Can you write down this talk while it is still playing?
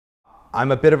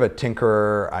I'm a bit of a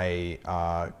tinkerer.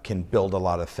 I can build a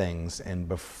lot of things, and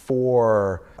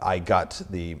before I got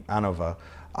the Anova,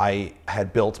 I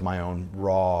had built my own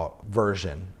raw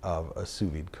version of a sous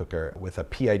vide cooker with a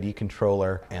PID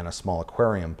controller and a small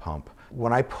aquarium pump.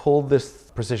 When I pulled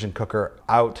this precision cooker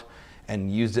out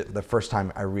and used it the first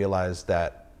time, I realized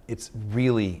that it's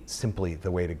really simply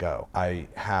the way to go. I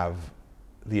have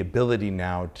the ability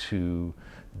now to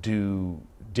do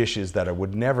dishes that I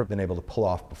would never have been able to pull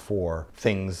off before,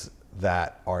 things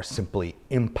that are simply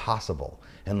impossible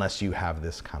unless you have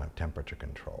this kind of temperature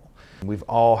control. We've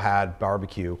all had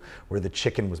barbecue where the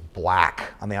chicken was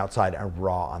black on the outside and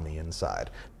raw on the inside.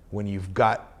 When you've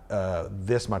got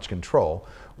this much control,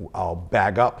 I'll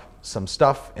bag up some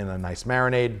stuff in a nice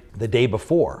marinade the day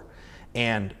before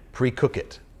and pre-cook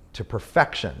it to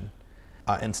perfection.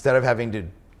 Instead of having to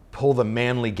pull the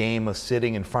manly game of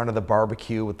sitting in front of the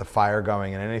barbecue with the fire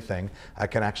going and anything, I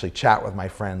can actually chat with my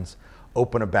friends,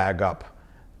 open a bag up,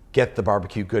 get the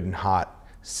barbecue good and hot,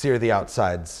 sear the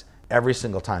outsides. Every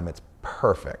single time it's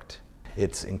perfect.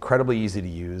 It's incredibly easy to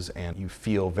use, and you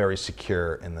feel very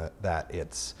secure in that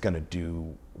it's going to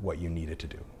do what you need it to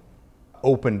do.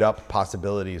 Opened up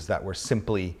possibilities that were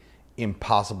simply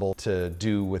impossible to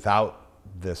do without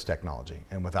this technology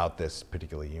and without this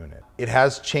particular unit. It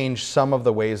has changed some of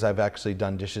the ways I've actually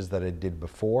done dishes that I did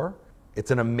before.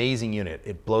 It's an amazing unit.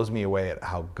 It blows me away at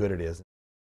how good it is.